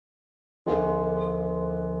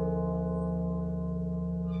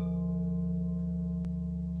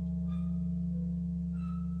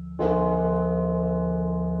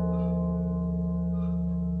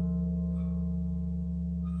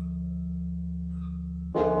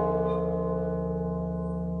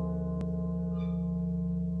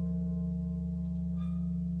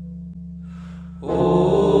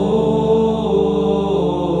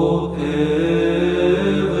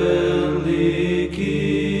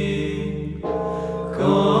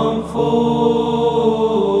Comforter,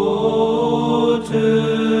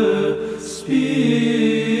 Spirit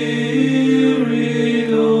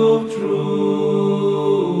of truth,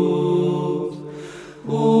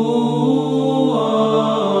 who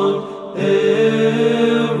art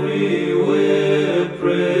everywhere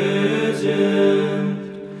present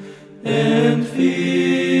and fillest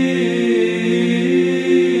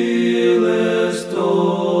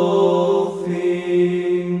all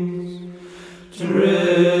things,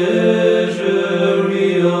 treasury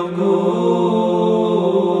of good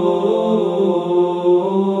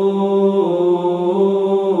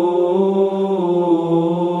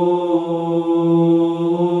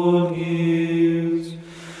gifts,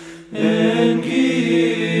 and giver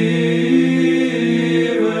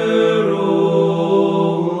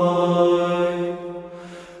of life,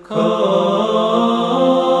 come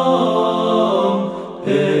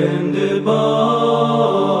and abide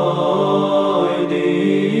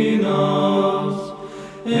in us,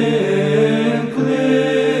 and cleanse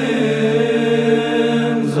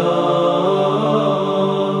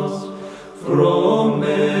us from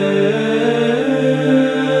every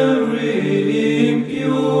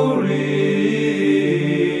impurity,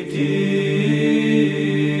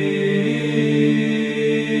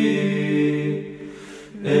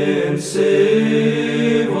 and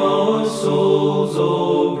save our souls,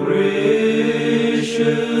 O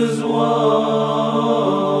gracious one.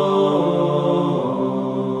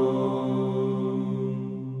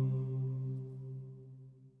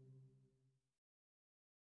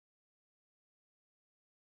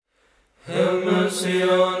 Have mercy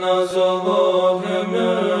on us, O Lord, have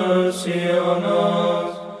mercy on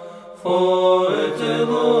us. For at a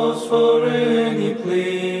loss for any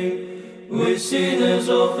plea, we sinners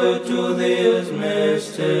offer to thee as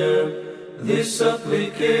Master this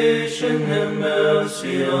supplication, have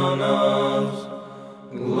mercy on us.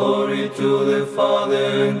 Glory to the Father,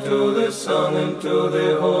 and to the Son, and to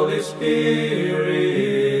the Holy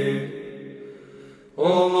Spirit.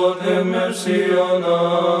 O Lord, have mercy on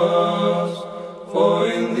us, for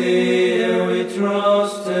in thee have we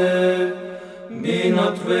trusted. Be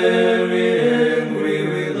not very angry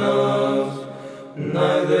with us,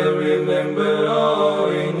 neither remember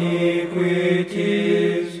our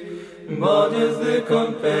iniquities, but as the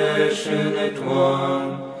compassionate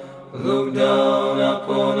one, look down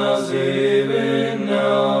upon us even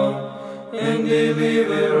now, and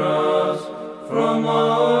deliver us from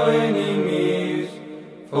our enemies.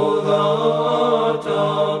 For thou art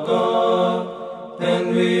our God,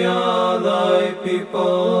 and we are thy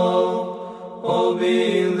people, all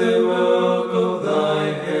being the work of thy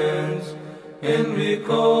hands, and we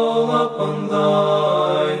call upon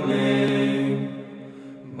thy name,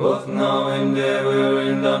 both now and ever,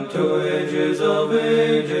 and unto ages of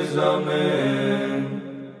ages. Amen.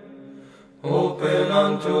 Open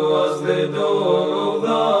unto us the door of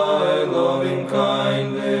thy loving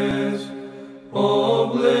kindness, O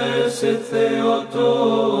blessed Theotokos,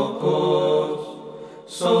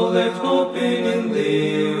 so that hoping in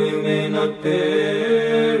thee we may not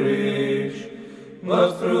perish,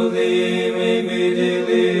 but through thee may be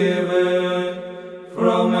delivered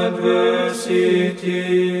from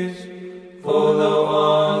adversities. For thou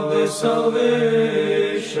art the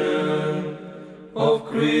salvation of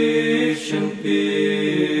Christian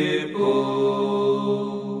people.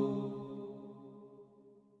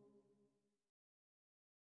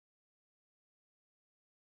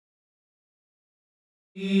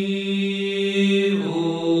 He who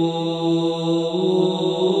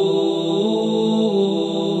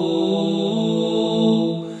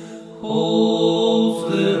holds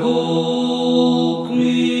the whole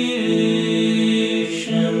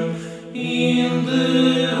creation in the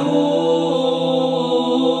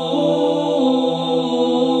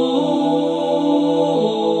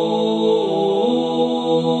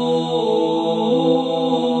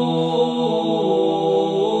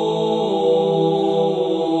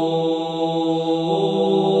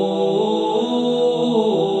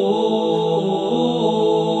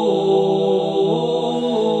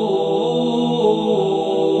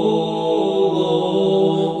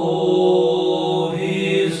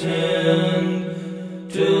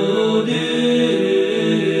to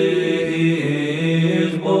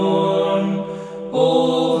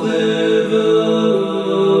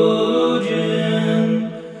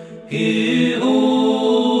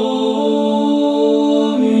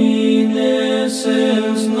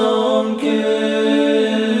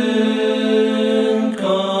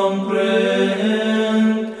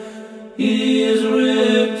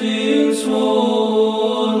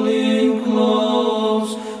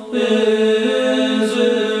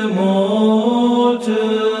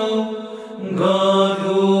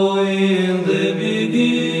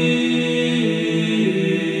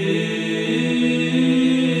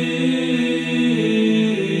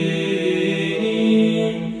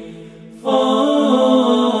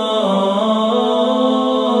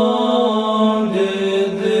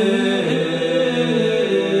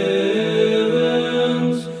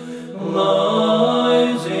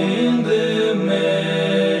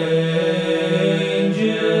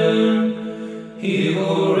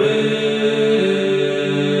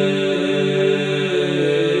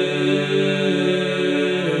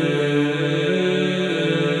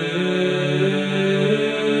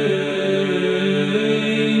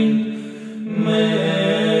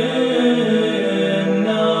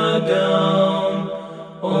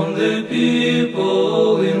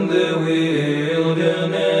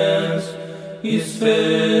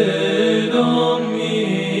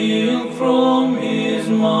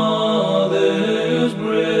mother's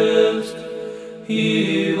breast,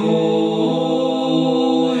 he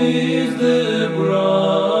who is the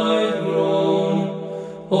bridegroom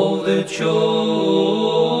of the church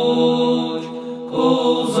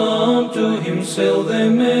calls unto himself the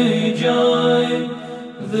Magi,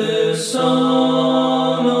 the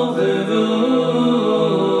Son of the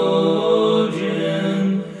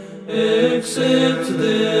Virgin, accept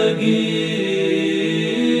the gifts.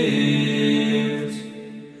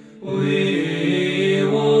 We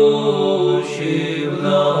worship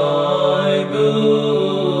thy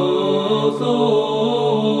birth,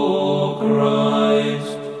 O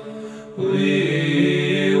Christ.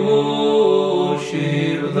 We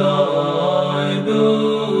worship thy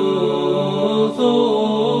birth,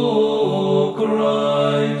 O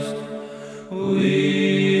Christ.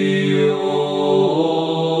 We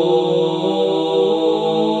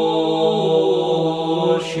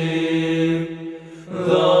worship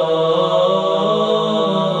thy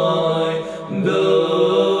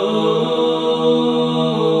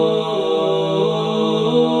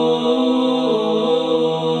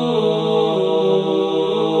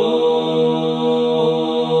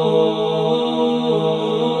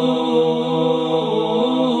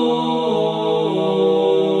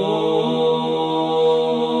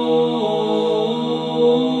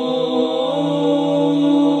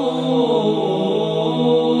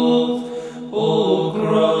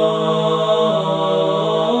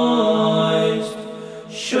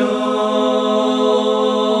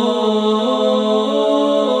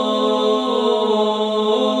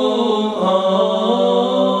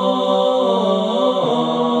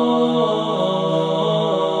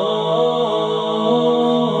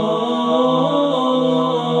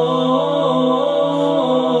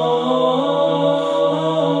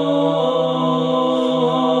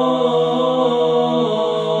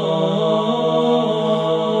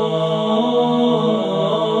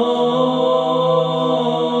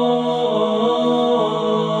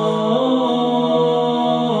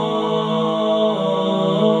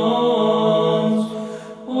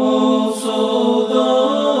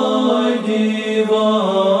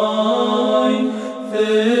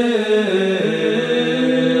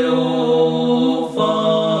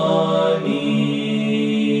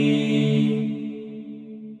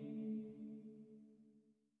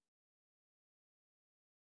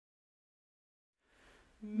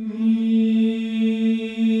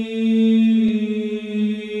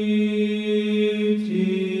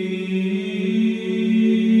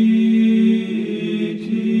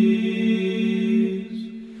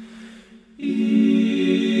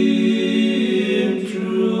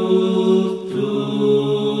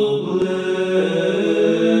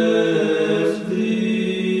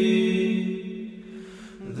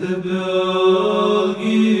the giver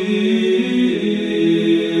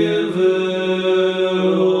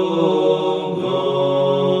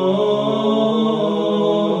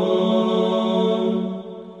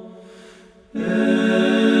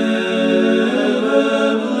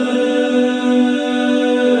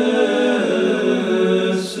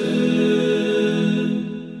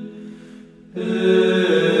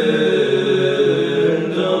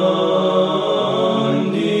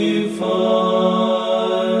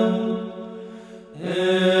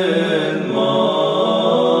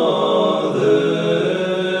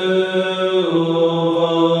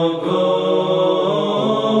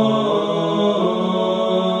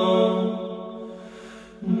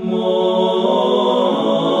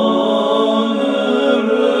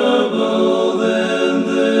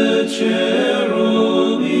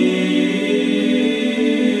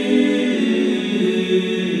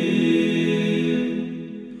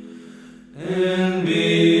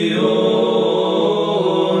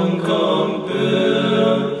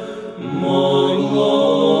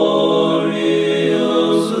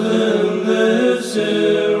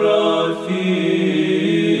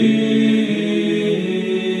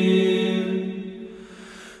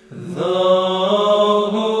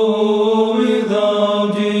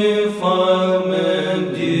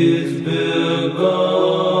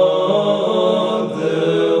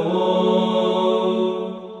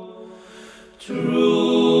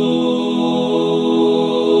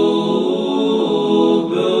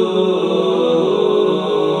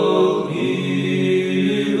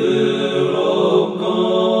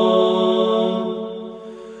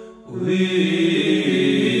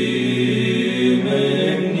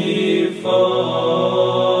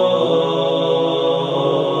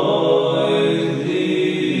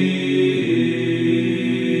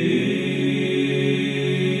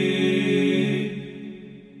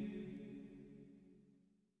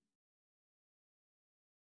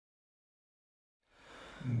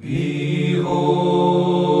Behold,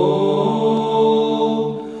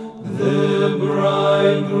 the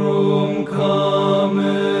bridegroom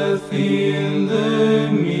cometh in the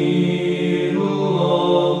middle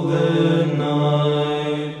of the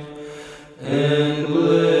night, and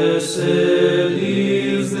blessed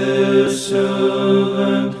is the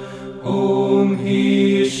servant whom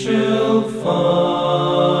he shall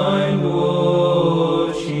find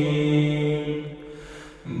watching.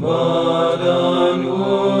 But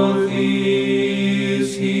unworthy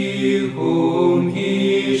is he whom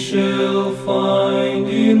he shall find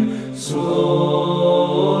in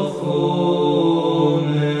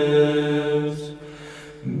slothfulness.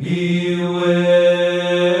 Beware,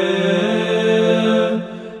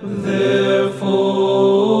 therefore,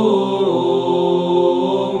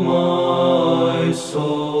 my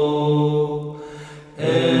soul,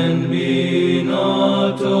 and be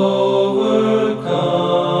not overcome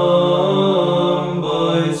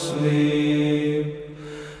by sleep,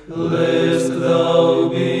 lest thou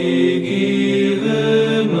be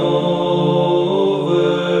given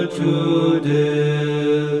over to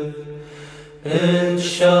death, and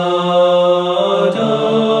shut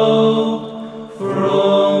out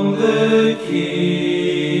from the kingdom,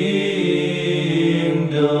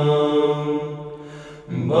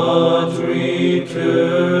 but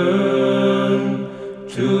return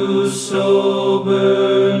to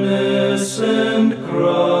soberness and cry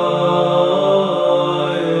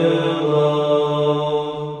aloud.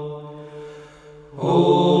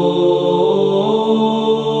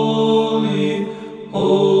 Holy,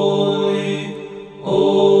 holy,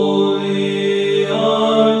 holy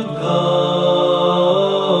art thou,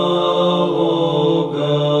 O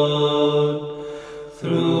God,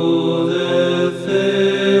 through the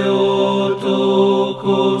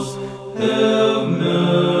Theotokos, have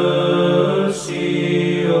mercy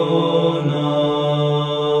on us.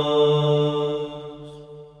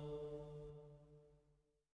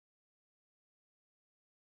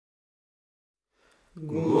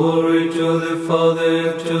 Glory to the Father,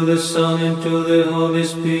 and to the Son, and to the Holy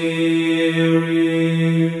Spirit.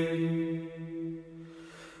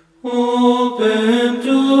 Open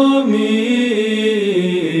to me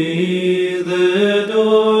the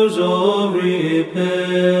doors of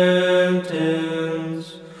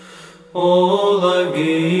repentance, O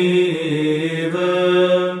life-giver,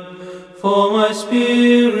 for my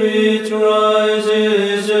spirit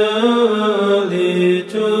rises early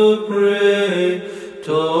to pray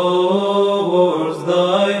towards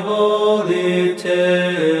thy holy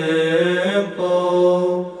temple,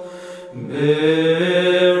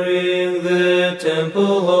 bearing the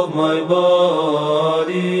temple of my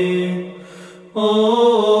body,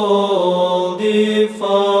 all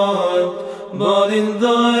defiled, but in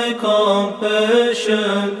thy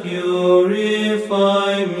compassion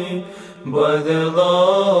purify me by the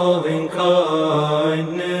loving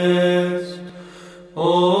kindness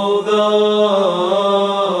of thy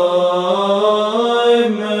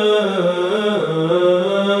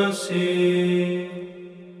mercy,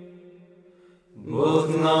 both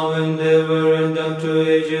now and ever and unto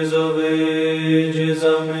ages of ages.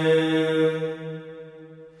 Amen.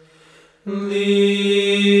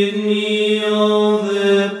 Lead me on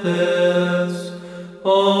the paths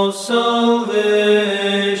of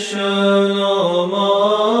salvation, O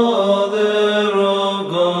Mother of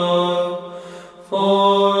God,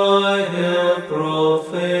 for I have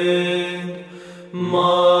profaned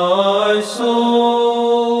my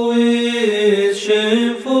soul with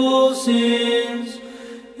shameful sins,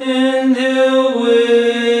 and have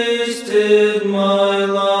wasted my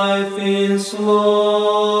life in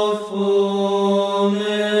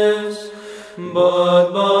slothfulness.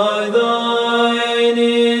 But by thine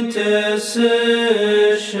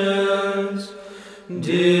intercessions,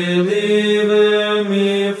 deliver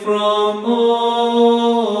me from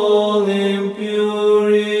all impurity.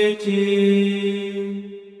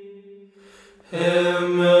 Have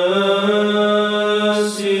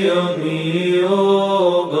mercy on me,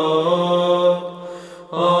 O God,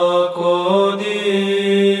 according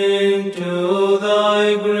to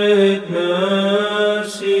thy great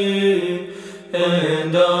mercy,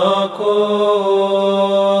 and according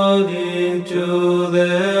to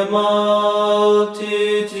the multitude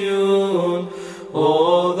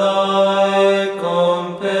of thy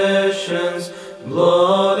compassions,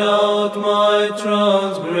 blot out my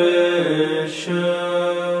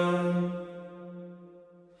transgression.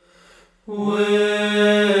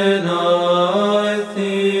 When I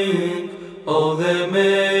think of the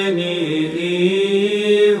many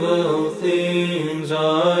evil things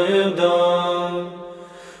I have done,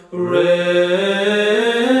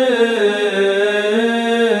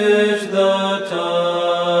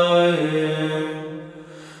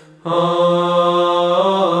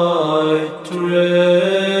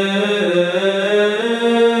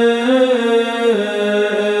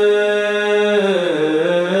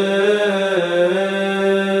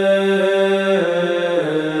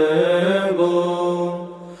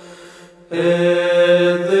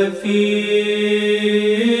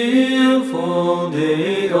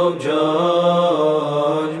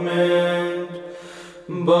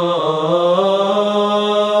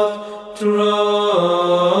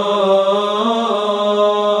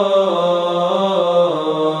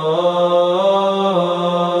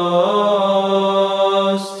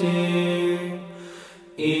 trusting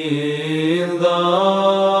in thy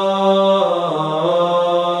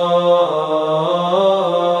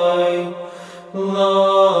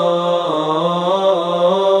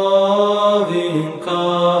loving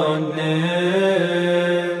kindness,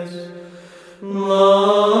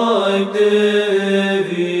 like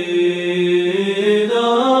David I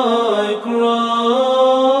cry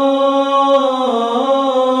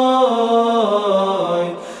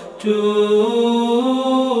to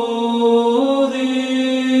thee.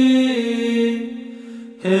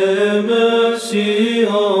 Have mercy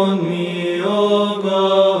on me, O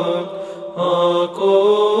God,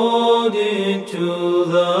 according to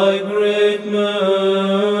thy great mercy.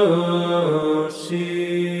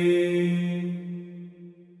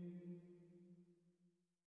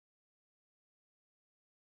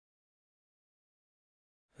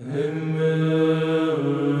 Have mercy,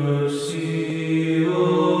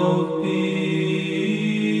 O peace,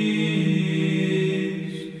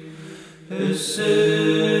 a sacrifice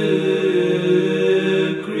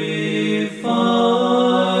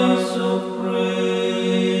of praise,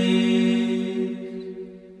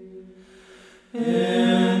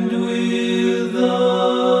 and with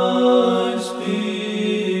thy Spirit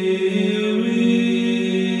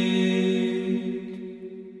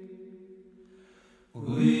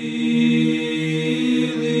we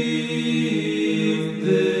lift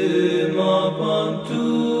them up unto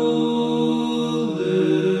the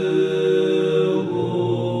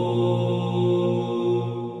Lord.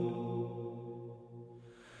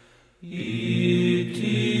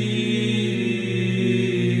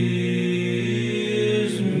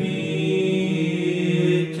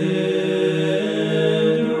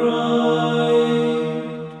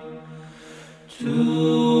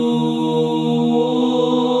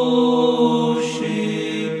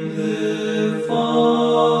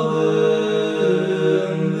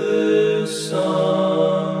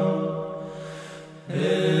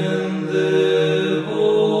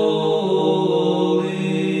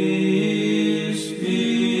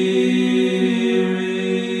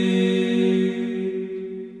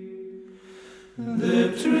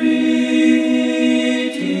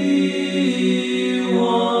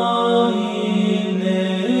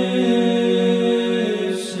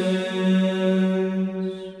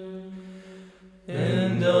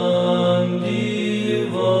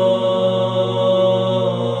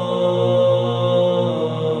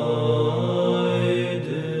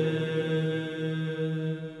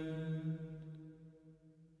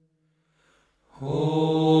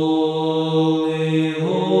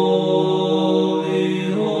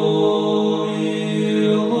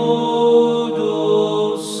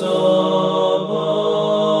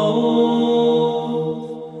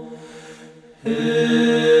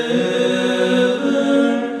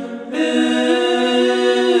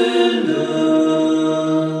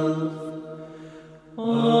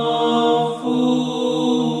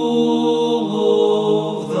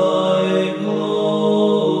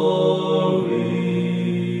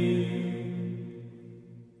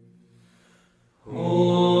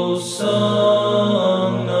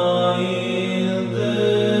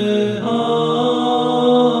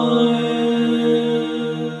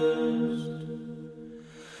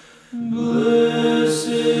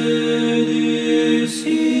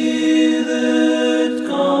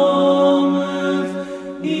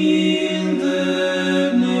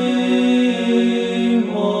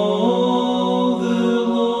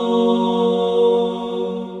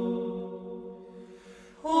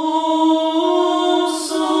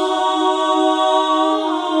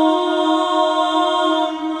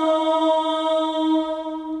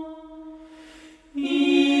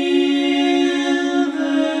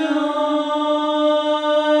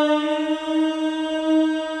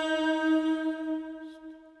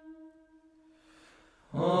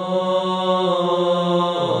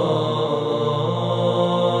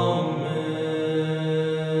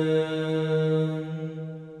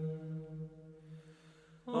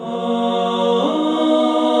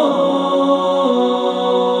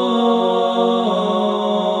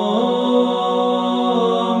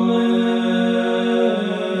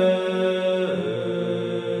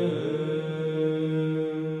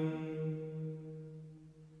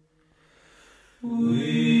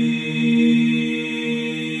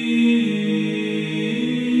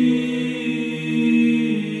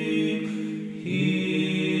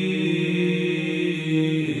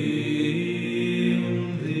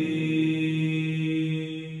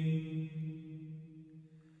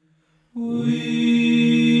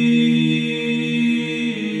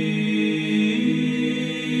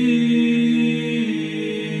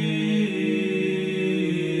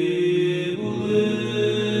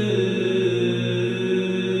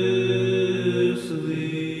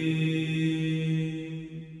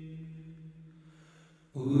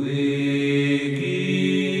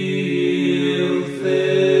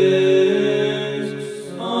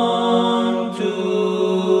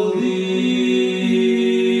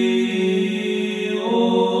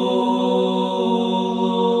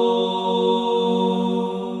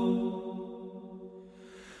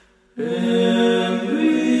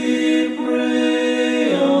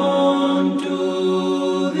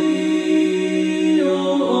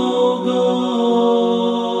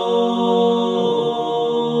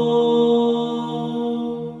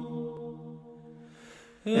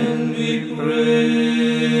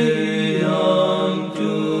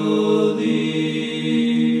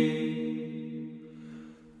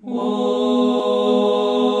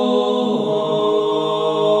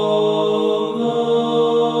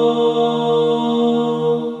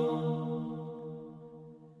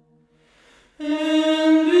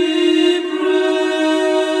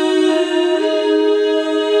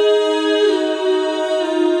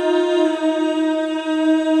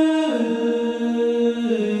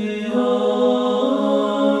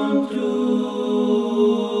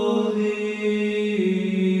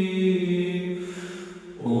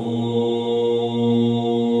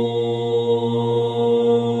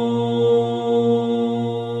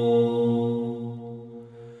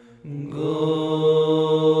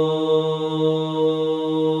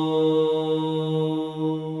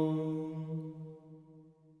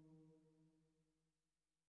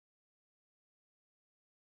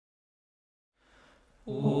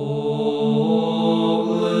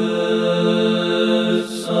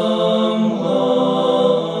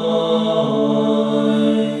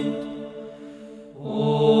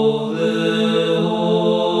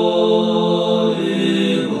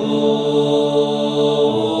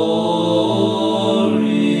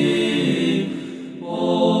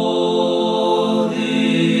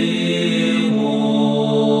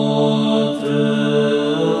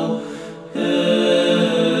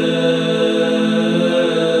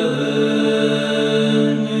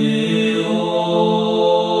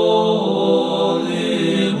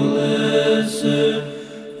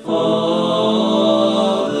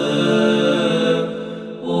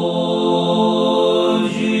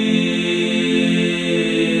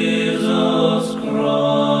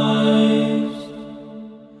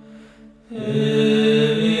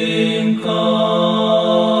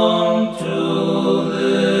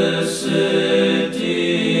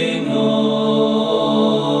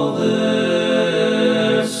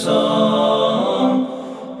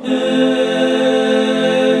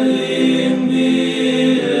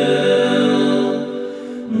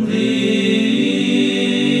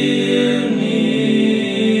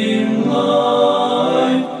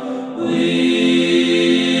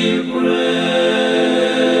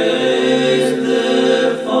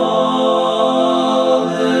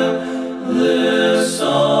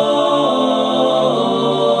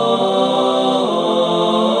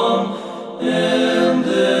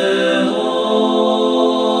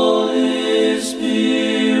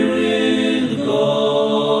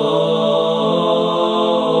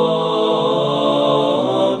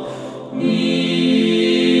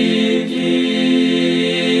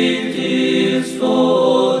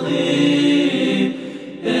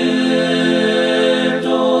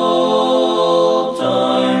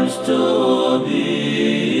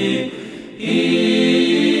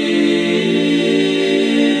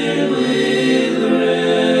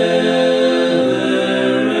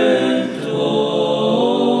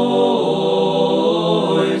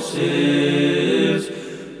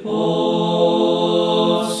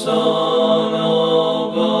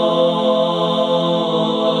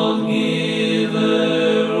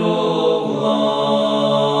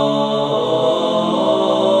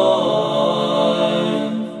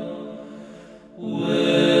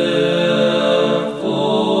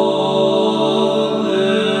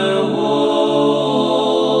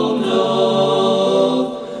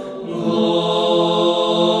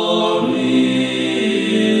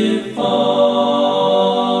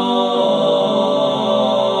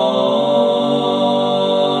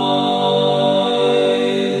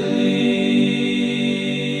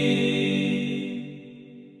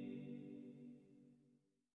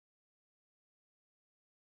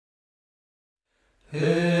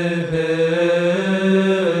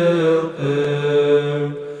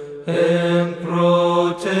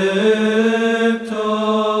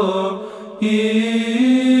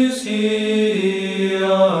 Is he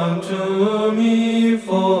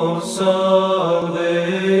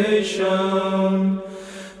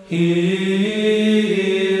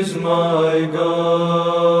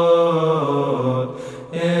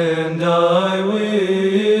and I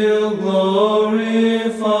will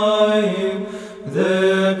glorify him,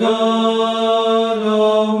 the God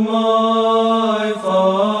of my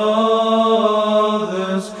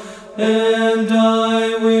fathers, and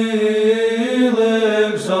I will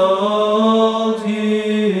exalt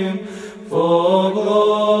him, for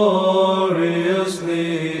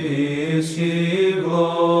gloriously is he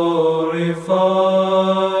glorified.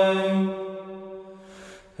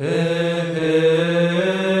 Helper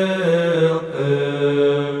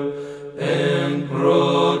and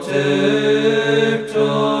protector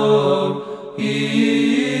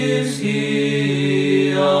is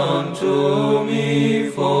he unto me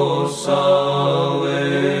for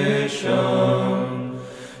salvation.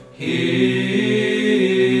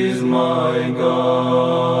 He is my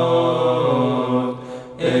God,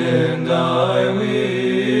 and I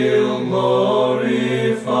will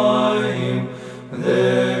glorify him,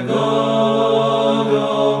 the God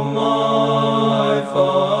of my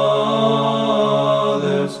fathers,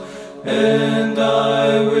 and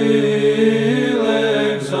I will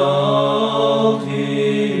exalt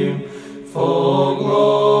him, for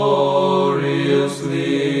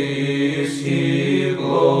gloriously is he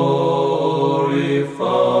glorified.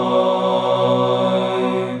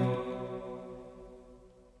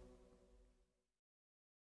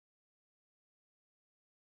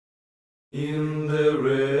 In the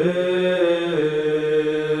Red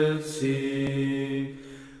Sea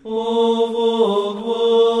of old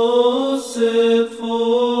was set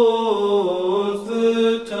forth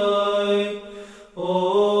the type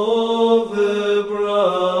of the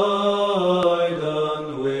bride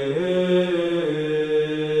unwedded.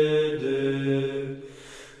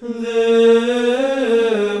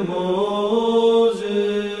 There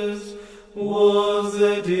Moses was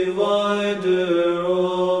the divider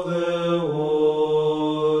of the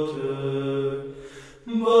water,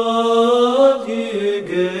 but here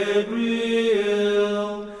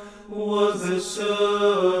Gabriel was the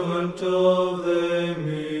servant of the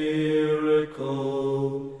miracle.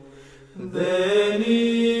 Then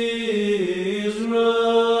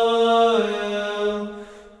Israel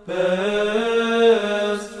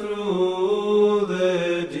passed through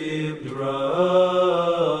the deep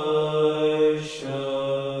dry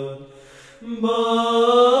shad,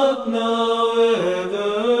 but now a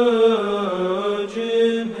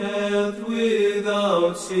virgin hath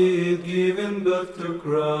without seed given birth to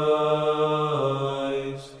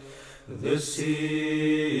Christ, the seed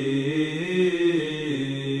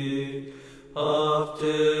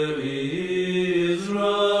after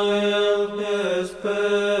Israel has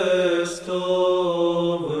passed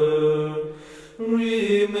over,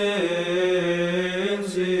 remains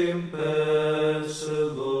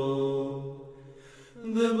impassable.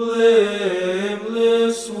 The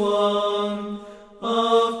blameless one,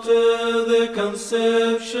 after the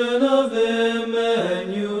conception of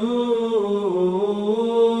Emmanuel,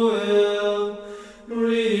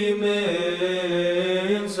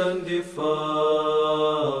 remains undefiled.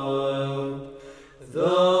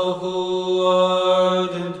 Thou who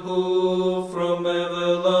art and who from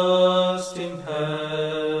everlasting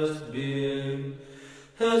hast been,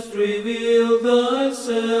 hast revealed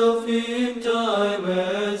thyself in time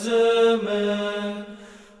as a man.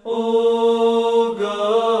 O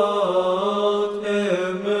God,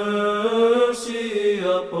 have mercy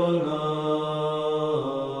upon us.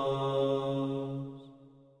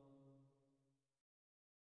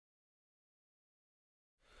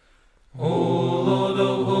 O Lord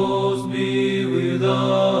of hosts, be with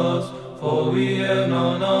us, for we have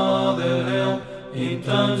none other help in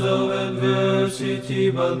times of adversity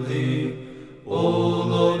but thee. O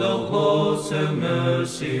Lord of hosts, have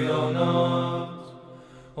mercy on us.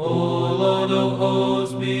 O Lord of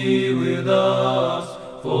hosts, be with us,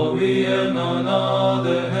 for we have none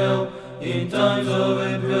other help in times of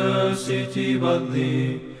adversity but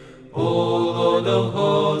thee. O Lord of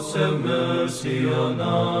hosts, have mercy on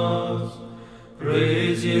us.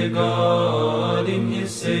 Praise ye God in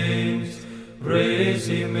his saints, praise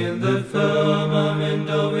him in the firmament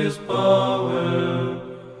of his power.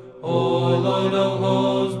 O Lord of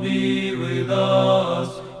hosts, be with us,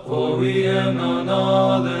 for we have none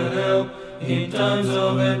other help in times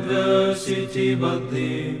of adversity but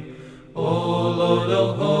thee. O Lord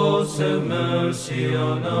of hosts, have mercy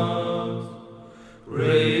on us.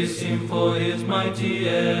 Praise him for his mighty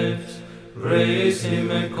acts, praise him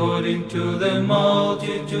according to the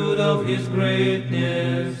multitude of his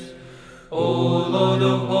greatness. O Lord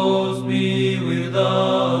of hosts, be with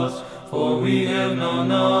us, for we have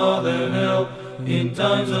none other help in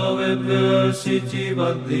times of adversity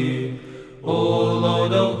but thee. O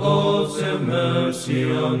Lord of hosts, have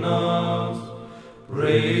mercy on us.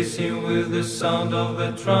 Praise him with the sound of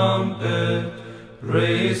the trumpet.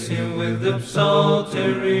 Praise him with the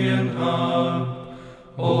psaltery and harp.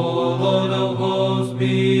 O Lord of hosts,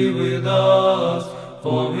 be with us,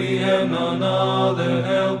 for we have none other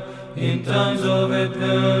help in times of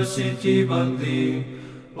adversity but thee.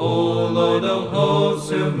 O Lord of hosts,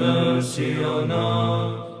 have mercy on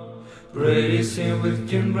us. Praise him with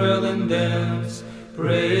timbrel and dance.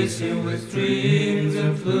 Praise him with strings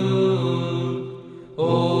and flute.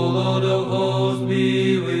 O Lord of hosts,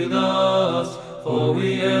 be with us, for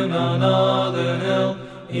we have none other help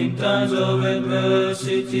in times of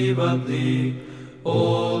adversity but thee.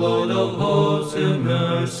 O Lord of hosts, have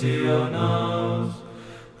mercy on us.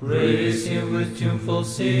 Praise him with tuneful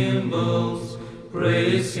cymbals.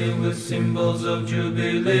 Praise him with cymbals of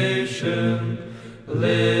jubilation.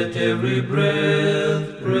 Let every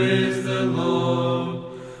breath praise the Lord.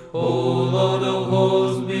 O Lord of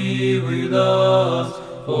hosts, be with us,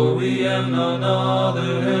 for we have none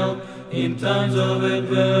other help in times of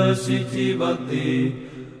adversity but thee.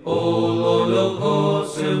 O Lord of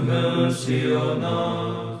hosts, have mercy on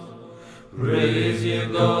us. Praise ye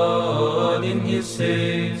God in his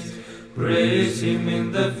saints. Praise him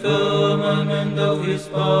in the firmament of his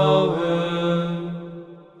power.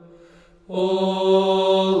 O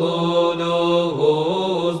Lord of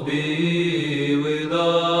hosts, be with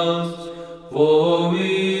us, for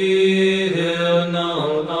we have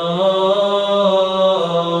none other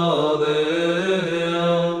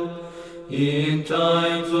help in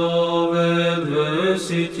times of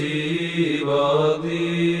adversity but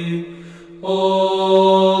thee. O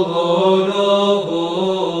Lord of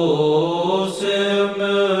hosts, have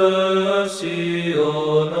mercy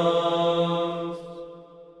on us.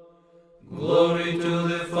 Glory to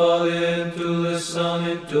the Father, and to the Son,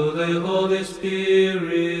 and to the Holy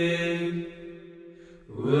Spirit.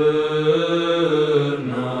 Were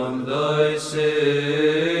not thy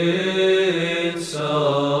saints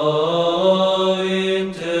our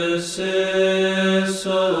intercessors,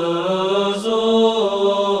 O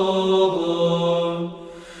Lord,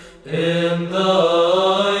 and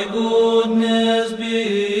thy goodness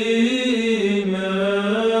be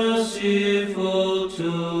merciful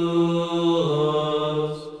to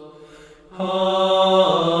us.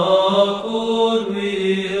 How could we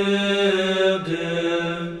have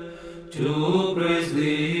dared to praise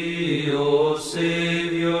thee, O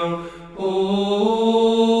Savior,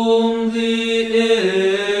 whom the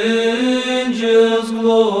angels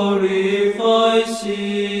glorify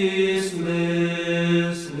ceaselessly?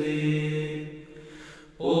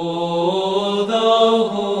 O thou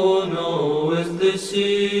who knowest the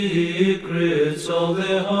secrets of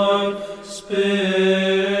the heart,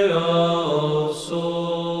 spare our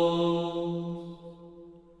souls.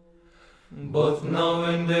 Both now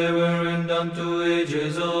and ever and unto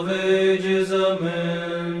ages of ages,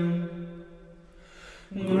 amen.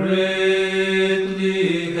 Greatly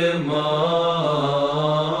have mine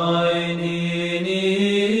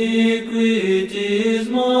iniquities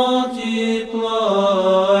multiplied,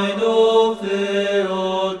 O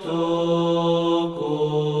Theotokos.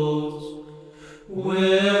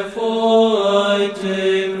 Wherefore I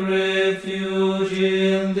take refuge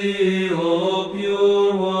in thee, O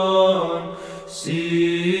pure one,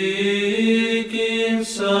 seeking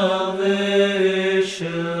salvation.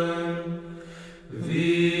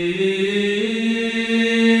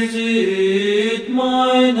 Visit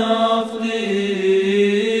mine afflicted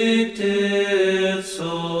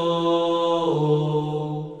soul,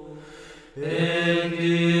 and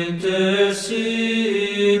intercede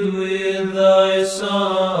with thy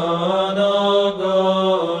Son, our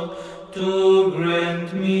God, to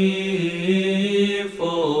grant me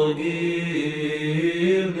forgiveness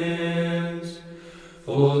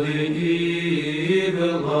for the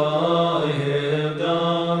evil I have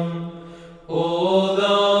done. O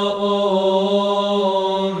thou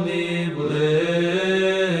only blessed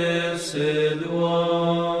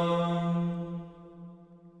one.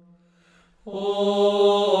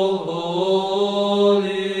 All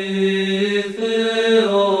holy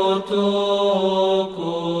Theotokos,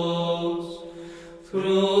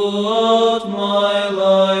 throughout my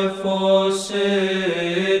life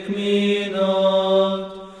forsake me not,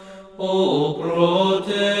 O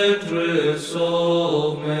protectress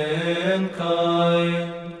of mankind,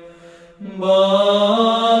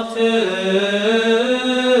 but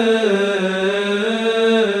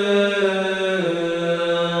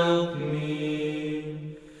help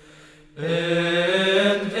me,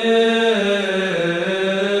 and have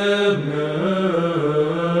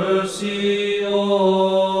mercy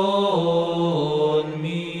on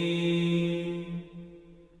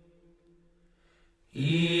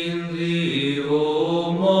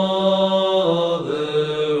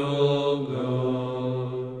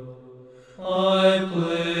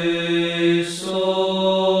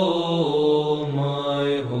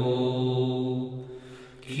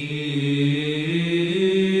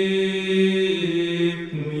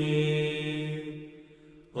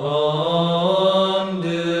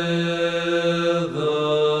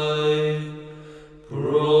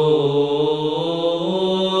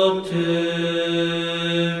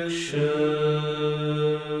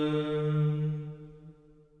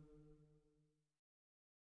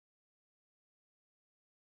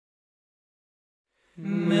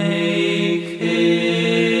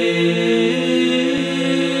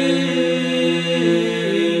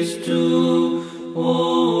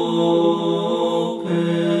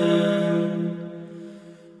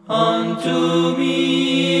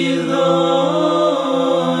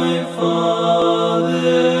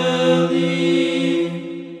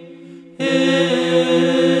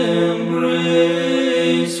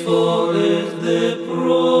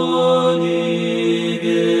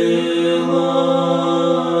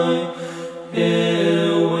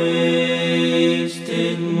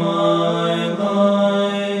in my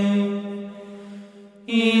life,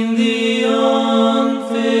 in the unfailing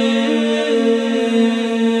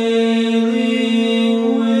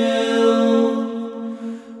will.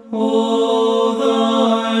 O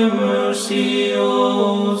thy mercy,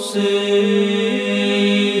 O Savior,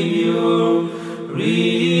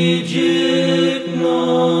 reject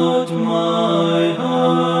not my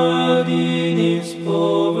heart in its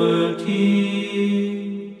poverty.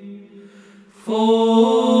 For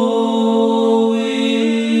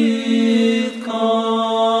with compunction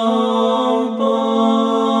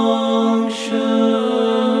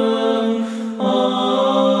I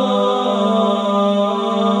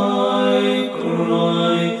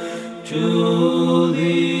cry to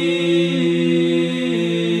Thee,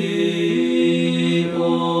 O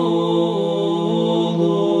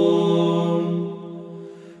Lord.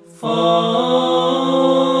 Father,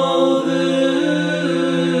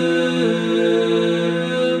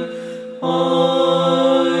 I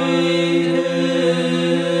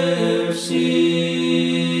have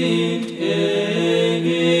sinned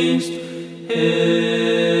against heaven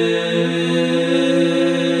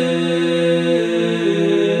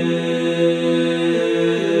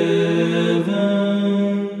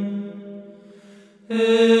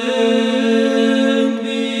and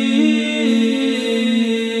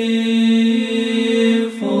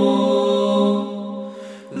before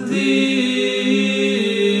Thee,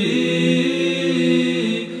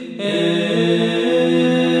 and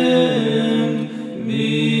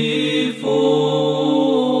before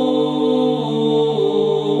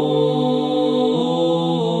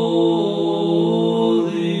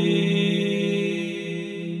Thee.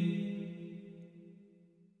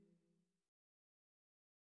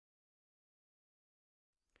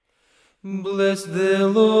 Bless the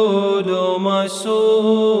Lord, O my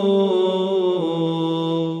soul.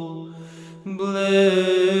 Blessed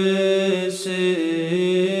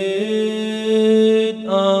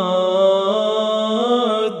art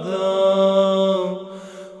thou,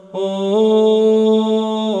 O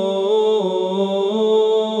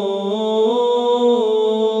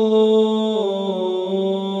Lord.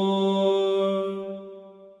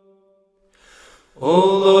 O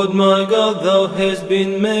Lord my God, thou hast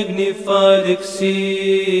been magnified exceedingly.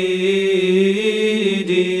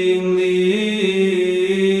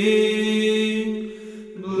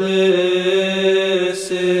 Blessed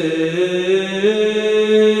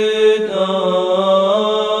art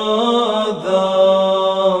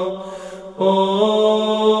thou, O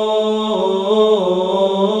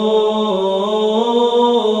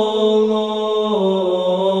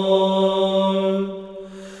Lord.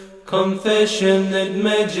 Confession that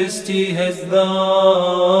majesty hast thou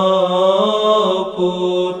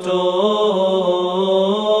put on.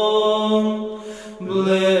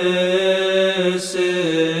 Blessed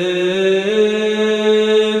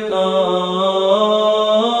art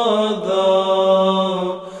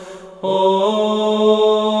thou, O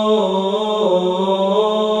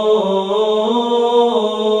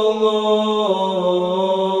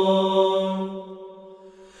Lord.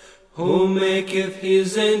 Who maketh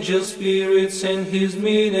his angel spirits and his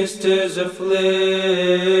ministers a flame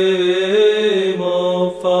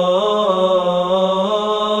of fire.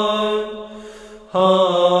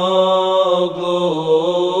 How glorious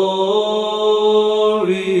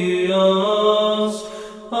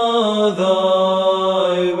are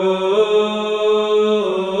thy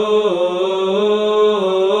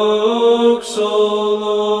works, O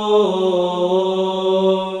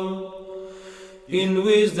Lord. In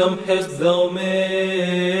wisdom hast thou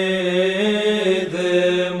made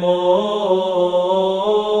them all.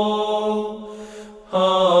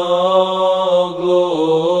 How glorious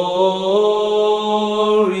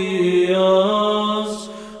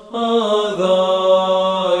are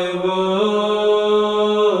thy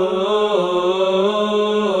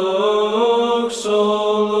works, O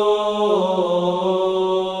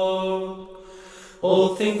Lord. All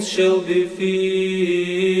things shall be filled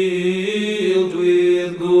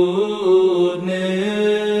with goodness.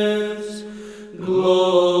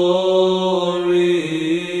 Glory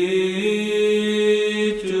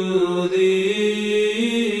to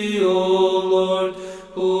Thee, O Lord,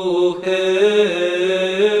 who hast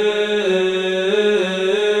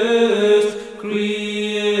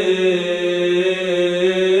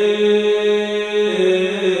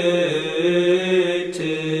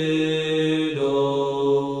created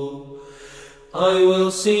all. I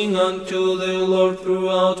will sing unto the Lord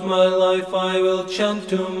throughout my life. I will chant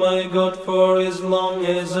to my God for as long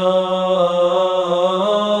as I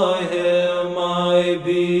have my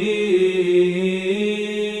being.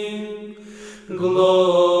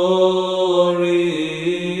 Glory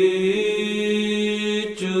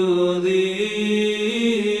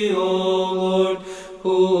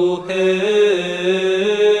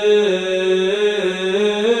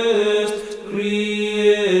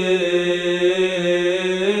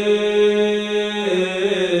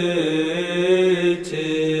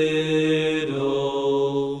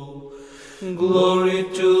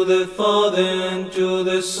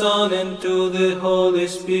the Son, and to the Holy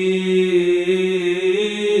Spirit.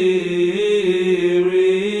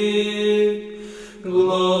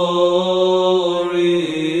 Glory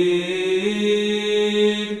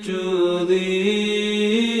to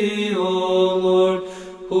thee, O Lord,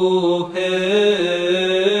 who hast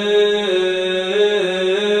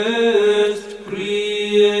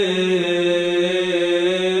created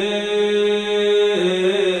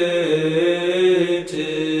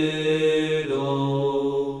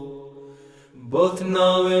all, both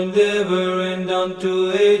now and ever, and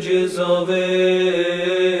unto ages of ages.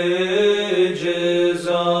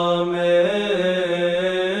 Amen.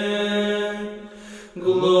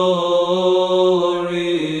 Glory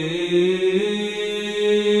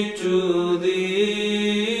to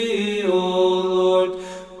thee, O Lord,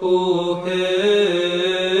 who hast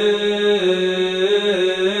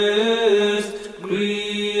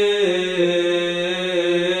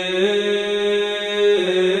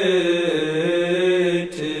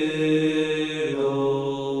created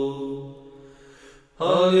all.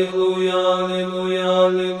 Hallelujah, hallelujah,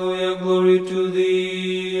 hallelujah, glory to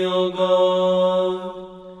thee, O God.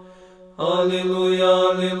 Hallelujah,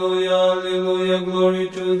 hallelujah, hallelujah, glory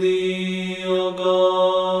to thee, O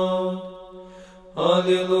God.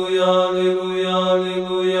 Hallelujah, hallelujah,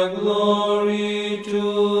 hallelujah, glory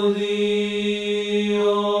to thee, O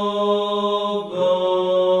God.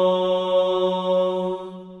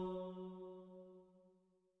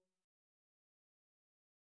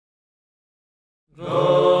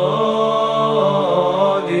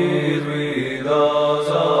 God is with us,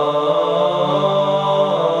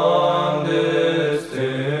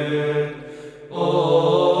 understand,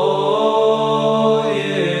 all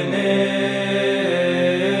ye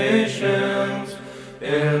nations,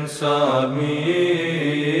 and submit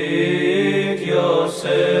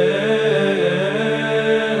yourselves,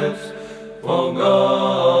 for God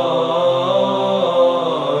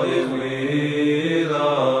is with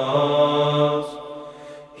us.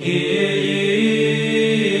 Hear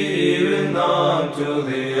ye, even unto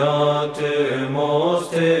the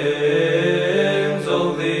uttermost ends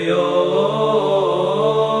of the earth,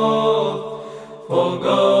 for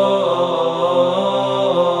God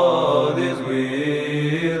is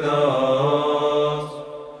with us.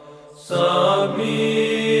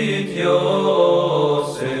 Submit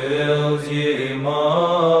yourselves, ye mighty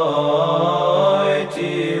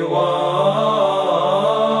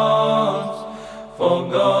ones, for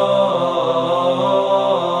God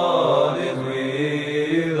is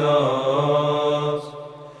with us.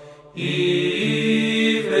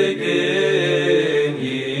 If again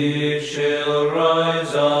ye shall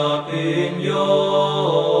rise up in your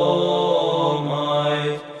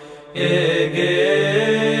might, again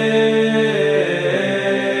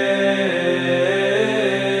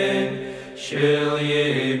shall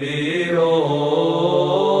ye be overthrown,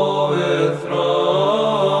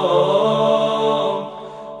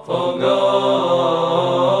 for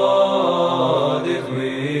God is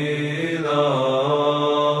with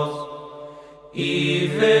us.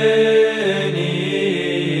 If any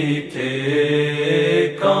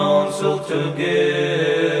take counsel together,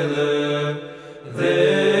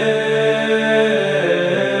 them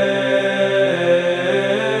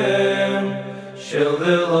shall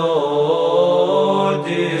the Lord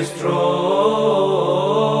destroy,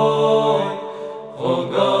 for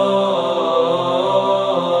God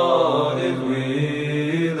is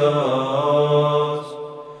with us.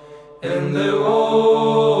 And the holy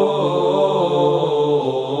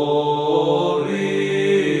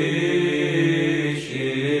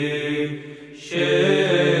sheep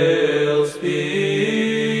shall speak,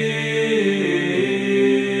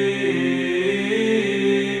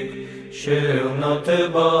 shall not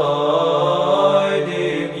abide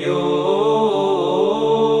in you,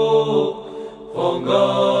 for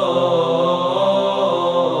God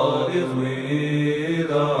is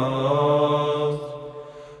with us.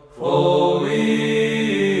 For we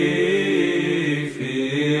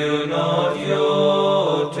fear not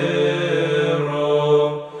your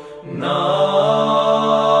terror, neither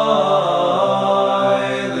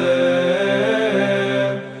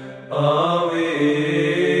are we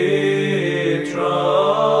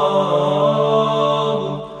troubled,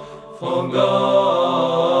 for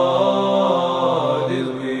God is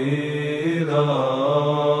with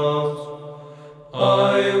us.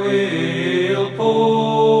 I will put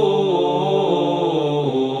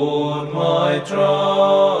my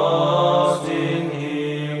trust in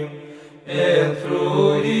Him, and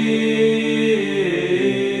through Him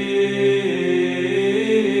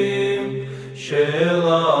shall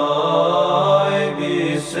I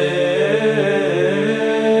be saved,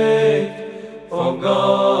 for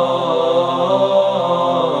God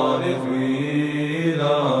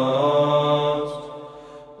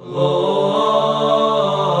Lo,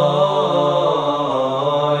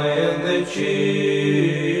 I and the children,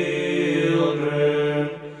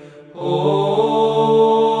 whom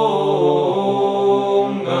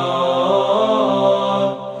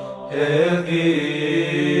God hath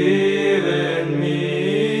given me,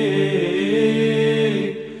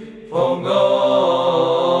 for God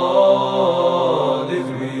is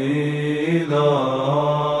with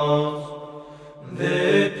us.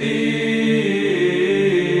 The people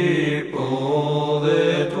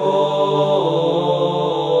that walk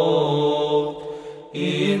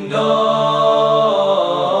in darkness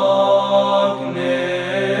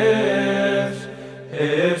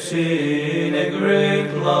have seen a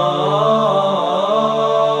great light,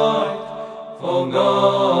 for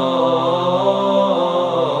God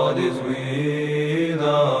is with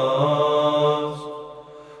us.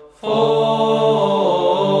 For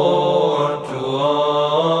to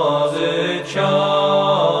us a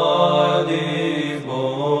child is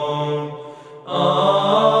born,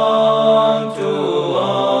 unto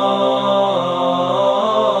us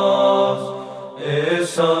a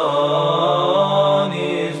son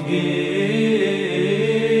is given,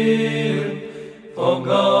 for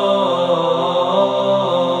God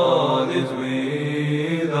is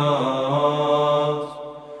with us.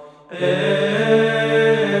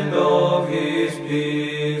 And of his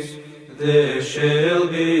peace there shall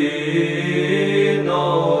be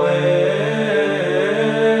no end,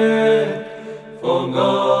 for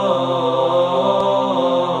God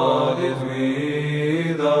is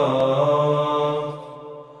with us.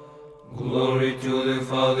 Glory to the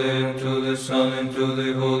Father, and to the Son, and to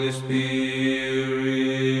the Holy Spirit.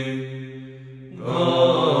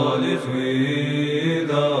 God is with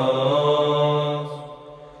us,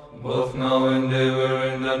 both now and ever,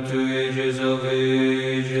 and unto ages of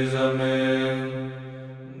ages. Amen.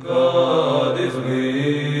 God is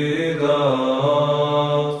with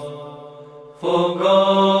us, for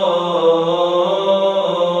God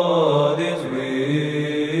is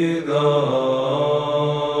with us.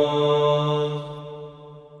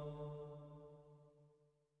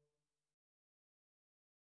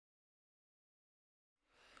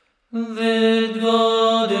 Let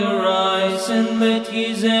God arise and let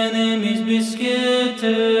his enemies be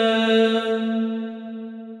scattered.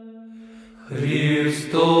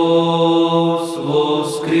 Христос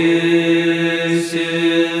воскресе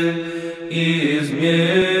из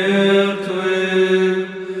мертвых,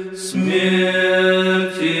 смертью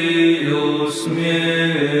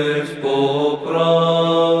смерть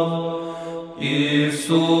поправ, и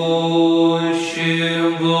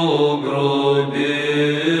сущим во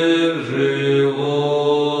гробе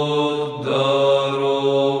живот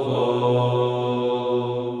даровал.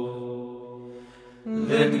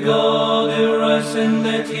 Let God arise and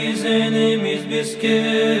let his enemies be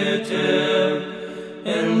scattered,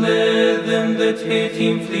 and let them that hate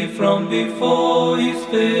him flee from before his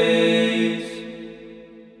face.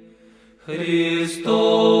 Christos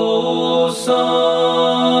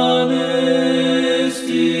anesti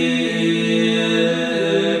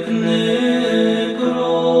ec necrom,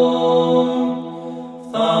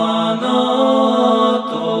 thanaton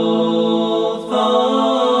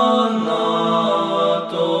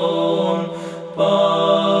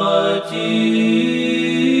patisas,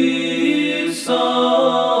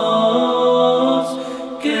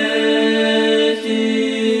 cetis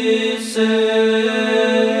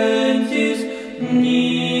sentis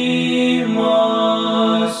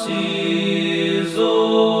nimas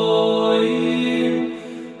isoin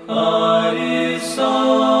harisamenos.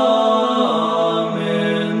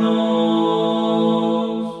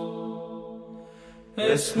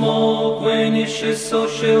 As smoke vanishes, so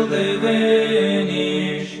shall they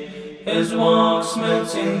vanish, as wax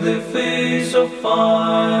melts in the face of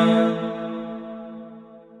fire.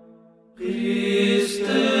 Christe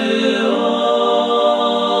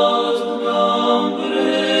ast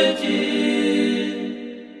lambreti,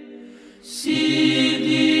 sidilis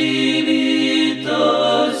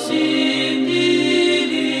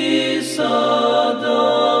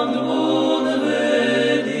adam bun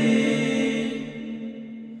vedi,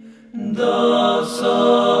 da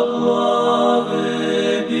saplave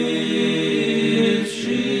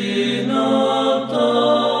biscinata,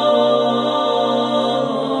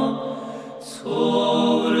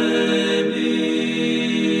 sovrebis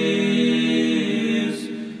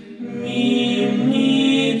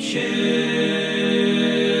mimnice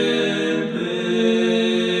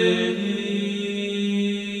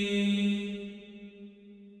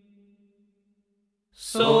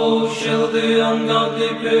So shall the ungodly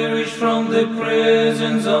perish from the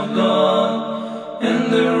presence of God, and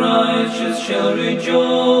and the righteous shall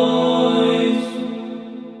rejoice.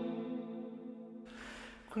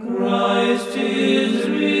 Christ is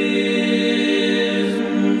risen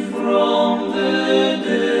from the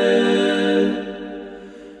dead,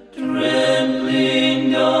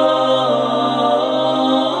 trampling down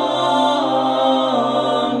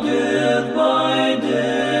death by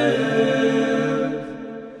death,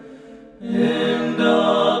 and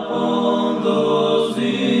upon those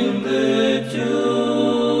in the tombs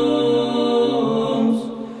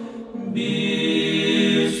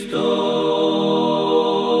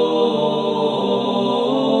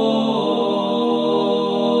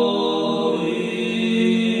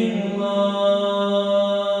bestowing life.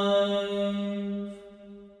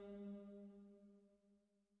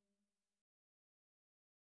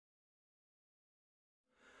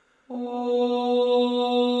 Oh,